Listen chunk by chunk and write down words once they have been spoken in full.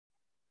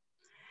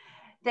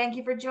Thank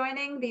you for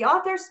joining the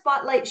Author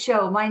Spotlight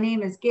Show. My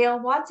name is Gail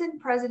Watson,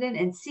 President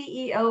and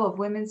CEO of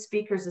Women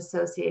Speakers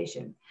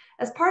Association.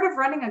 As part of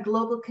running a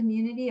global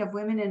community of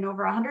women in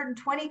over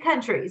 120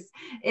 countries,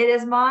 it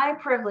is my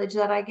privilege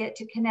that I get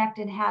to connect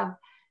and have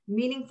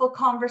meaningful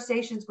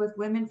conversations with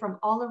women from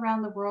all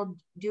around the world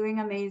doing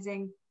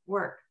amazing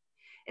work.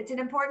 It's an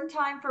important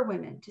time for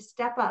women to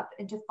step up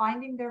into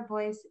finding their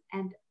voice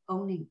and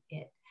owning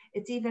it.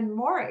 It's even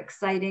more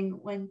exciting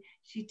when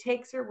she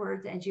takes her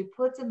words and she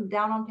puts them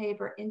down on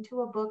paper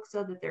into a book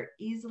so that they're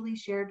easily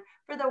shared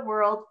for the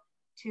world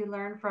to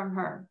learn from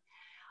her.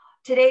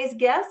 Today's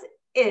guest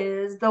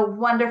is the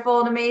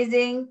wonderful and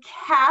amazing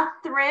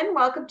Catherine.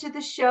 Welcome to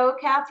the show,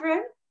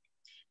 Catherine.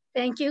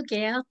 Thank you,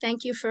 Gail.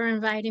 Thank you for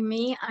inviting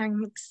me.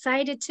 I'm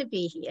excited to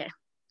be here.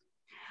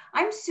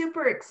 I'm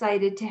super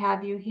excited to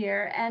have you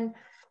here, and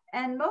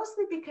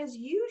mostly because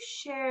you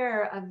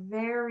share a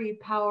very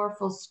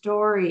powerful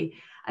story.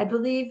 I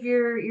believe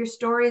your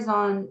story is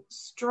on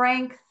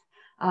strength,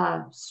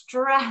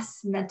 stress,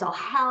 mental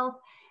health,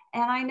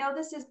 and I know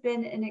this has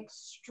been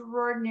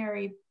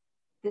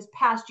this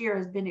past year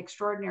has been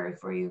extraordinary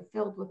for you,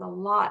 filled with a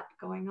lot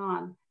going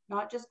on,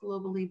 not just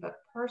globally, but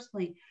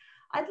personally.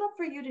 I'd love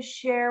for you to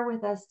share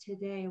with us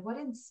today what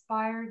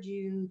inspired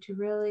you to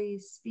really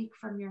speak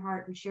from your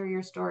heart and share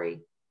your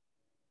story.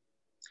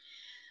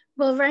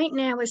 Well, right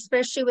now,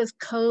 especially with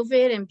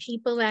COVID and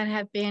people that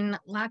have been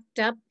locked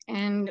up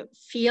and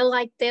feel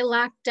like they're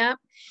locked up,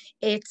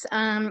 it's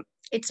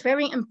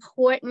very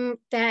important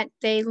that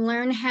they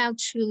learn how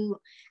to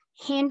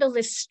handle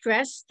the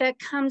stress that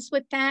comes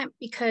with that,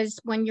 because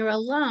when you're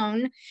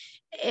alone,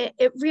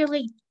 it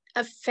really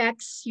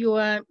affects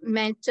your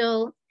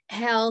mental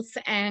health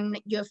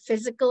and your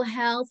physical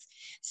health.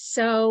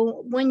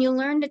 So when you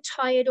learn to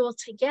tie it all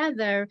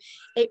together,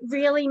 it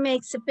really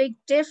makes a big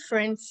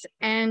difference.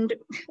 And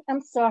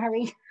I'm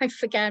sorry, I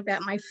forgot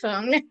about my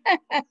phone.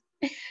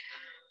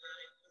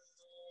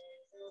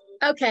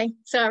 Okay,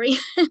 sorry.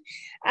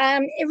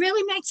 It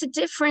really makes a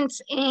difference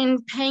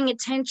in paying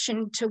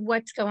attention to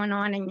what's going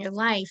on in your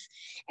life.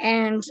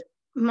 And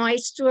my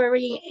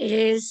story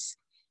is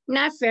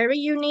not very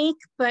unique,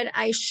 but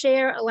I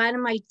share a lot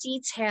of my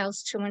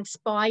details to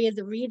inspire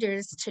the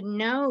readers to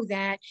know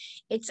that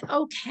it's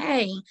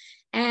okay.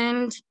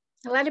 And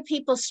a lot of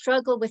people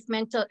struggle with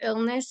mental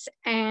illness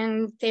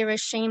and they're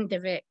ashamed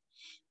of it.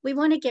 We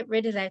want to get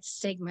rid of that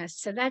stigma.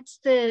 So that's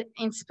the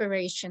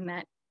inspiration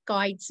that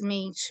guides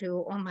me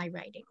to all my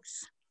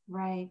writings.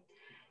 Right.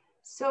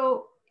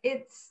 So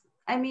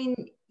I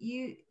mean,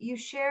 you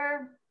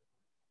share,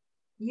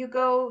 you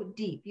go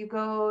deep, you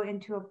go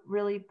into a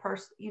really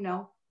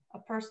a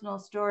personal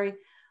story.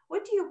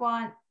 What do you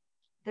want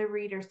the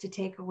readers to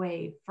take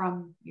away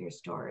from your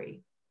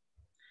story?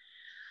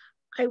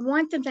 I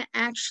want them to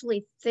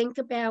actually think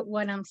about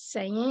what I'm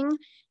saying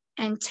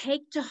and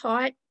take to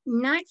heart,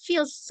 not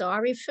feel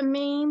sorry for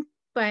me,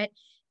 but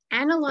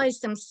analyze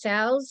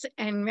themselves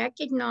and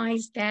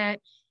recognize that,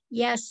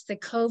 yes, the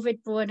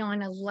COVID brought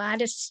on a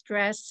lot of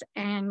stress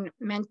and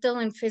mental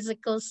and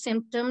physical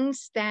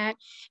symptoms that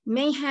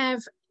may have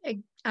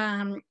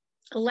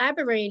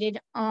elaborated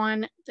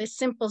on the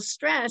simple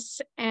stress.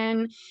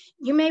 And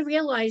you may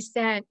realize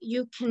that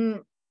you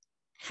can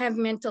have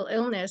mental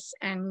illness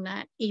and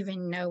not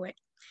even know it.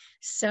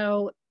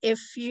 So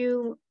if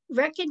you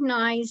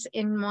recognize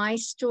in my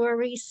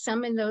story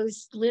some of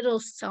those little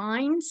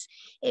signs,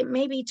 it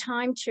may be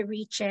time to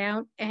reach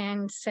out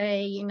and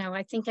say,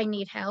 I think I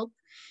need help.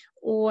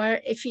 Or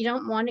if you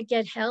don't want to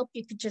get help,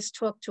 you could just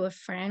talk to a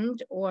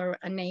friend or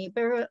a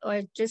neighbor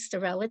or just a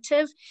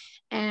relative.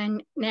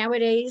 And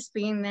nowadays,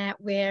 being that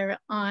we're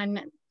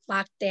on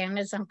lockdown,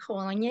 as I'm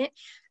calling it,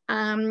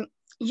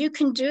 you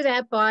can do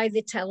that by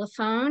the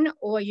telephone,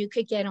 or you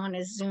could get on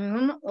a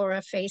Zoom or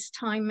a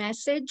FaceTime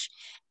message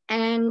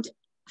and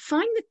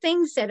find the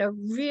things that are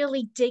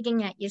really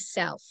digging at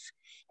yourself.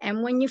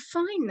 And when you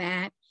find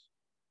that,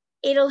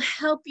 it'll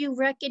help you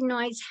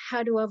recognize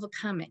how to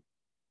overcome it.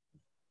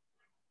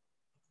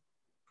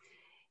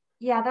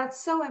 Yeah, that's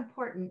so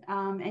important.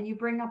 And you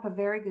bring up a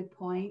very good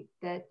point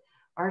that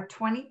our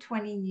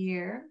 2020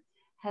 year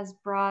has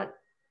brought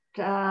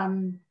has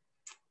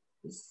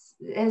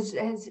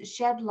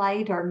shed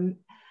light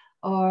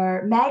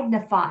or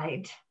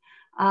magnified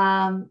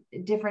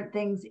different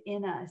things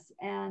in us.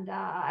 And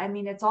I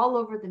mean, it's all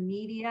over the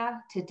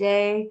media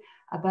today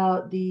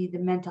about the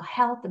mental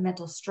health, the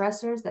mental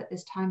stressors that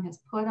this time has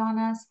put on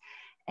us.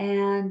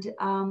 And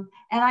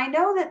I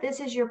know that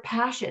this is your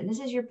passion. This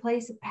is your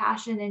place of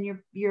passion and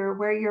your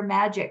where your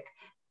magic,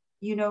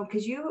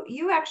 because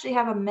you actually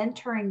have a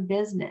mentoring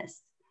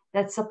business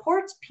that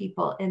supports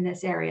people in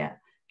this area.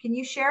 Can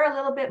you share a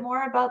little bit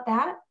more about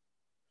that?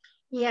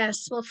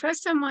 Yes. Well,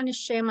 first I want to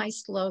share my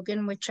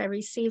slogan, which I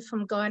received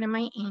from God and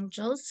my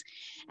angels,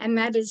 and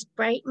that is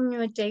brighten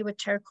your day with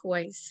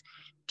turquoise.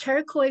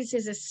 Turquoise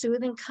is a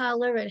soothing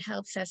color. It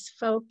helps us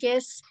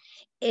focus.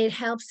 It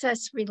helps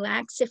us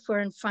relax if we're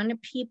in front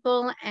of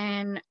people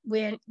and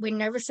we're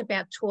nervous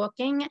about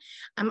talking.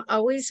 I'm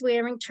always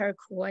wearing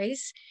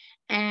turquoise,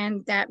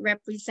 and that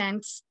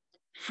represents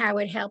how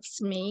it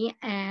helps me,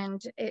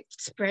 and it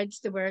spreads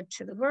the word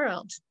to the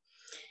world.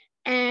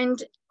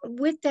 And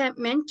with that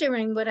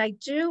mentoring, what I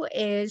do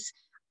is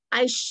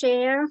I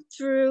share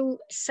through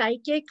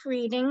psychic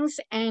readings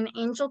and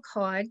angel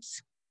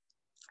cards,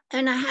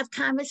 and I have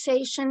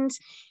conversations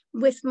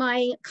with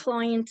my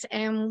clients,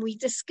 and we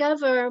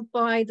discover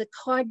by the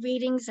card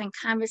readings and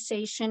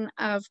conversation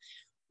of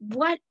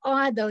what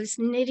are those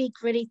nitty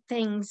gritty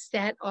things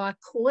that are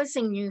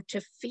causing you to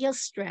feel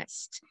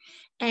stressed.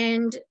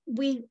 And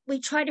we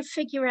try to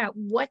figure out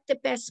what the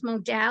best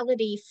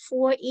modality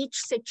for each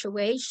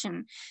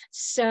situation.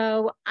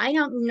 So I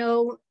don't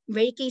know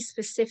Reiki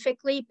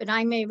specifically, but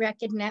I may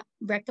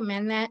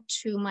recommend that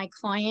to my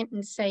client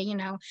and say, you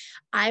know,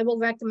 I will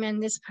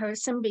recommend this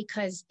person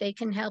because they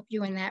can help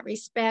you in that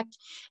respect.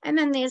 And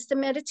then there's the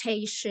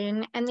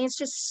meditation, and there's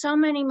just so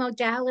many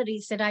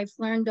modalities that I've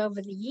learned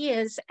over the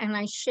years, and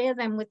I share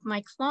them with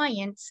my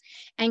clients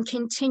and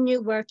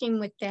continue working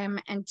with them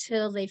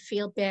until they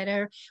feel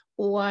better,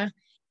 or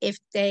if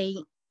they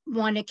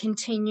want to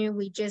continue,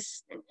 we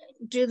just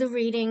do the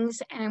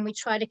readings and we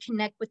try to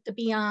connect with the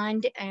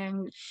beyond.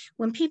 And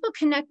when people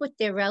connect with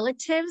their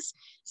relatives,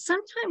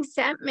 sometimes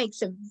that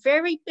makes a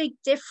very big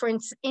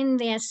difference in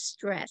their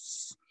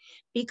stress,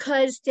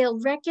 because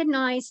they'll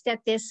recognize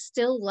that they're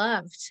still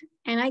loved.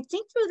 And I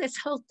think through this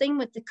whole thing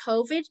with the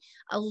COVID,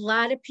 a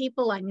lot of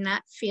people are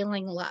not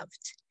feeling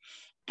loved.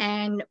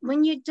 And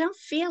when you don't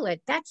feel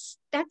it, that's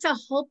a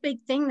whole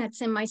big thing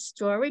that's in my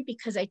story,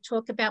 because I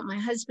talk about my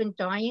husband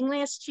dying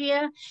last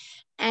year,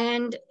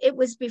 and it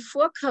was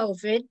before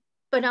COVID,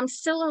 but I'm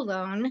still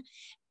alone.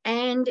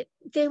 And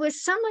there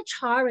was so much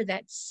horror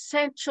that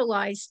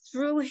centralized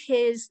through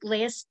his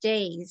last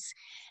days,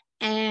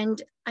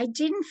 and I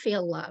didn't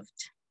feel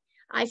loved.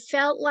 I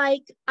felt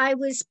like I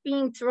was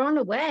being thrown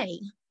away,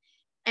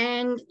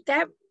 and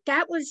that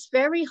was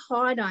very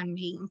hard on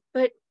me.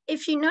 But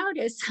if you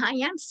notice, I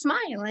am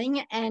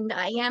smiling and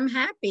I am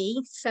happy.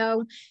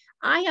 So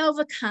I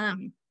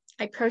overcome,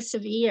 I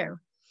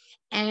persevere.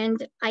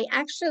 And I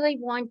actually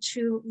want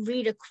to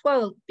read a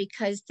quote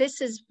because this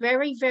is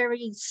very,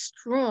 very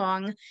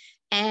strong,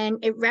 and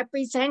it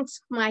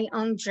represents my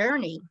own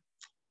journey.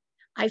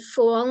 I've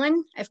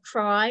fallen, I've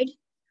cried,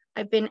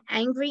 I've been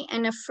angry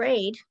and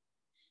afraid,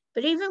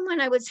 but even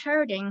when I was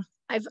hurting,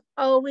 I've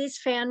always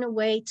found a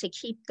way to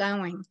keep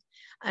going.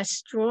 A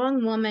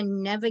strong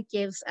woman never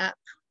gives up.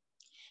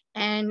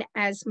 And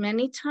as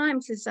many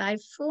times as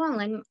I've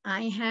fallen,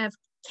 I have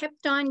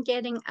kept on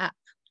getting up.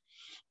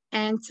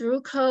 And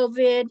through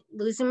COVID,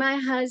 losing my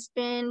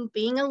husband,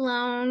 being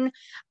alone,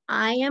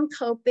 I am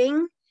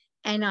coping,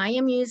 and I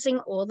am using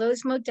all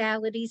those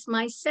modalities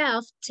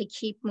myself to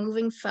keep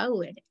moving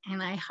forward.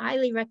 And I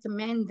highly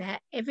recommend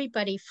that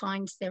everybody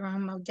finds their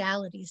own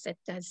modalities that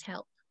does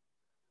help.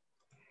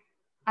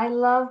 I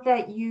love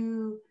that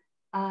you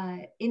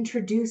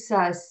introduce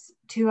us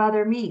to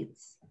other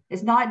means.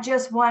 It's not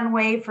just one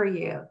way for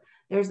you.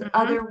 There's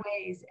other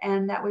ways,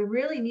 and that we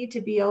really need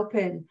to be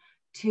open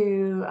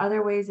to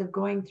other ways of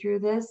going through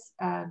this.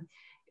 And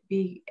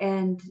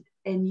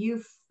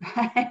you've,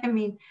 I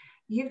mean,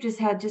 you've just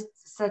had just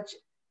such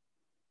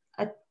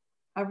a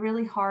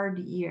really hard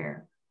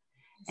year.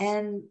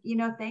 And, you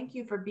know, thank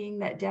you for being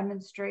that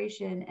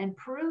demonstration and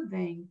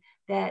proving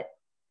that,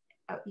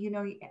 you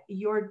know,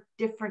 your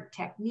different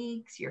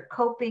techniques, your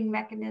coping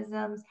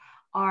mechanisms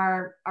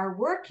are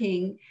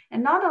working.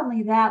 And not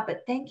only that,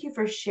 but thank you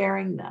for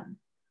sharing them.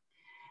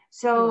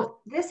 So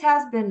this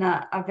has been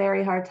a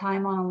very hard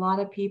time on a lot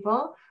of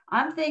people.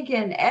 I'm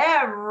thinking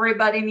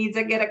everybody needs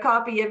to get a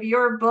copy of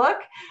your book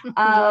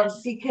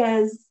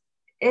because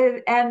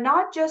and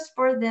not just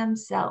for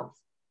themselves.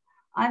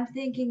 I'm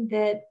thinking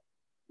that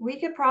we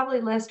could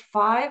probably list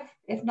 5,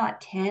 if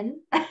not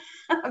 10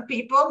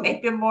 people,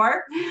 maybe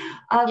more,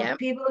 of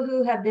people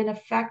who have been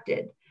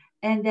affected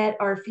and that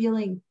are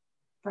feeling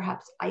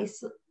perhaps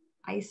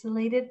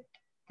isolated,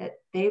 that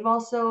they've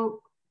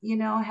also, you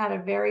know, had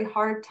a very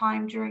hard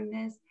time during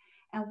this.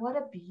 And what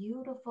a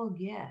beautiful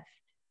gift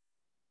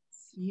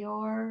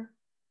your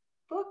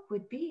book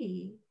would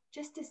be,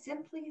 just to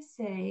simply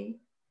say,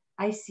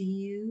 I see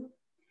you,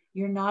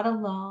 you're not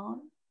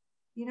alone.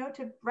 You know,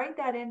 to write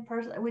that in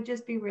person, it would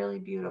just be really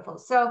beautiful.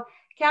 So,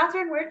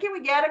 Catherine, where can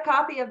we get a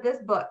copy of this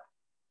book?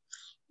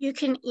 You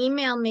can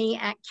email me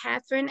at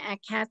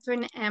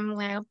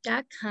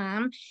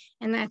Catherine@CatherineMLaub.com,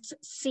 and that's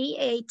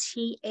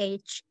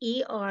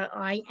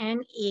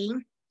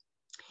CATHERINE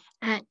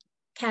at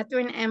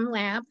Catherine M.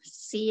 Laub,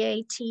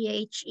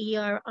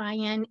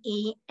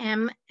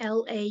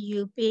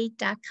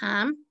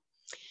 CATHERINEMLAUB.com.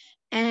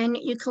 And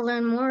you can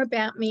learn more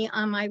about me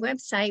on my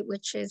website,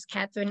 which is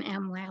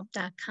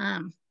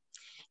CatherineMLaub.com.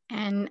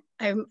 And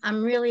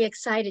I'm really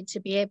excited to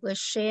be able to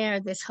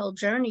share this whole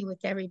journey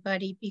with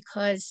everybody,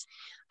 because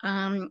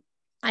I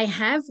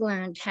have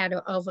learned how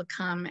to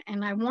overcome,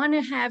 and I want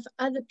to have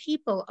other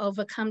people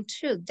overcome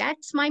too.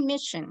 That's my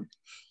mission,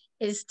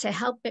 is to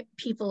help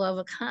people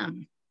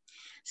overcome.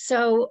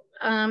 So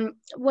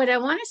what I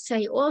want to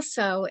say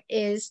also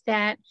is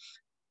that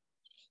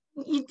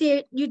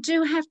you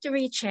do have to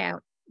reach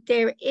out.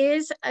 there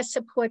is a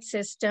support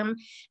system,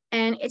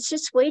 and it's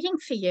just waiting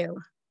for you.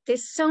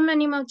 There's so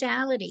many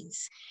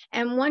modalities.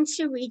 And once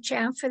you reach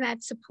out for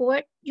that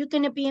support, you're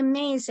going to be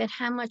amazed at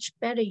how much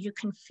better you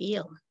can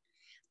feel.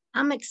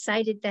 I'm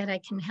excited that I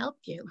can help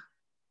you.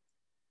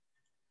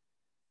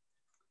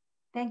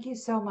 Thank you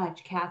so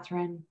much,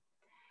 Catherine.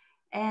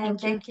 And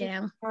thank you,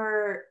 Gail,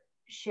 for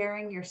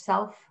sharing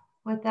yourself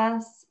with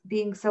us,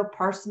 being so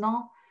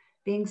personal,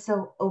 being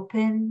so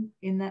open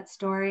in that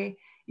story.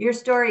 Your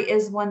story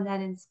is one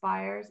that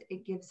inspires,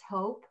 it gives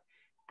hope,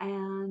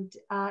 and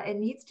it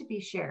needs to be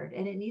shared,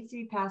 and it needs to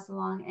be passed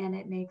along, and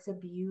it makes a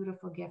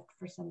beautiful gift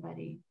for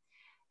somebody,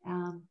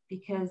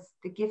 because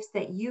the gifts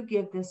that you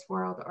give this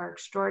world are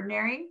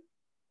extraordinary.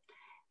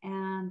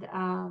 And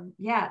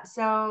yeah,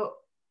 so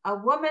a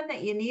woman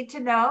that you need to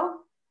know,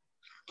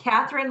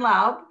 Catherine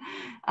Laub.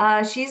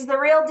 She's the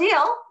real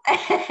deal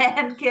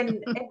and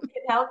can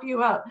help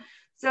you out.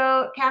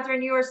 So,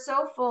 Catherine, you are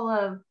so full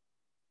of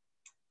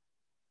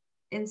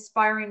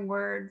inspiring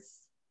words.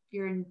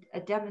 You're a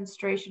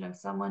demonstration of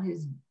someone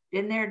who's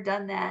been there,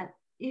 done that,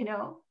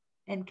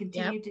 and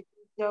continue to do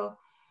so.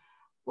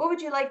 What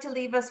would you like to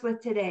leave us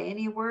with today?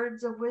 Any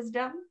words of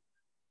wisdom?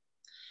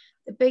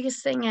 The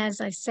biggest thing, as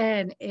I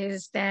said,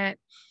 is that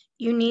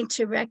you need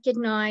to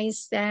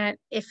recognize that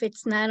if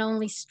it's not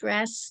only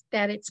stress,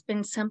 that it's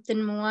been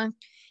something more,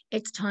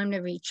 it's time to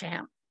reach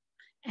out.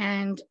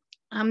 And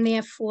I'm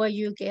there for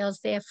you. Gail's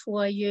there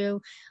for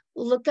you.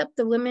 Look up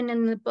the women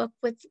in the book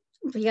with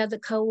the other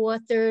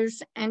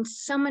co-authors, and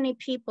so many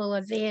people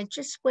are there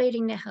just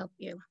waiting to help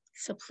you.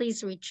 So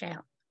please reach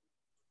out.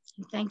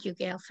 And thank you,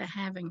 Gail, for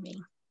having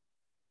me.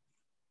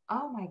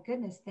 Oh my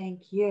goodness,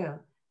 thank you.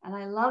 And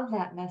I love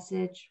that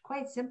message.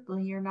 Quite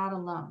simply, you're not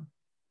alone.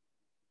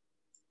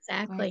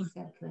 Exactly. Quite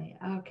simply.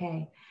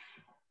 Okay.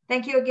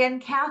 Thank you again,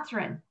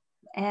 Catherine.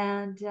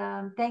 And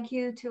thank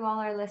you to all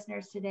our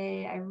listeners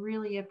today. I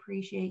really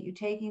appreciate you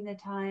taking the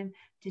time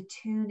to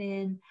tune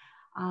in.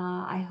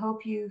 I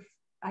hope your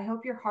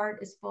heart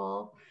is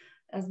full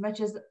as much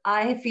as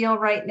I feel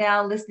right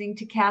now listening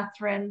to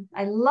Catherine.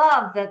 I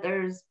love that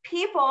there's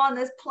people on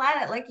this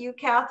planet like you,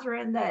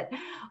 Catherine, that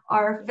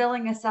are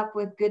filling us up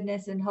with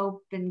goodness and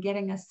hope and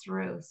getting us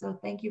through. So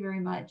thank you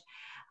very much.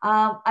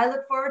 I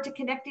look forward to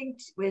connecting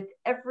with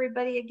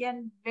everybody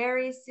again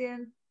very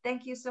soon.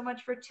 Thank you so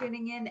much for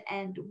tuning in,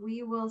 and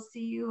we will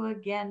see you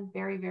again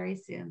very, very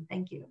soon.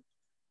 Thank you.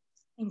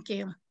 Thank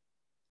you.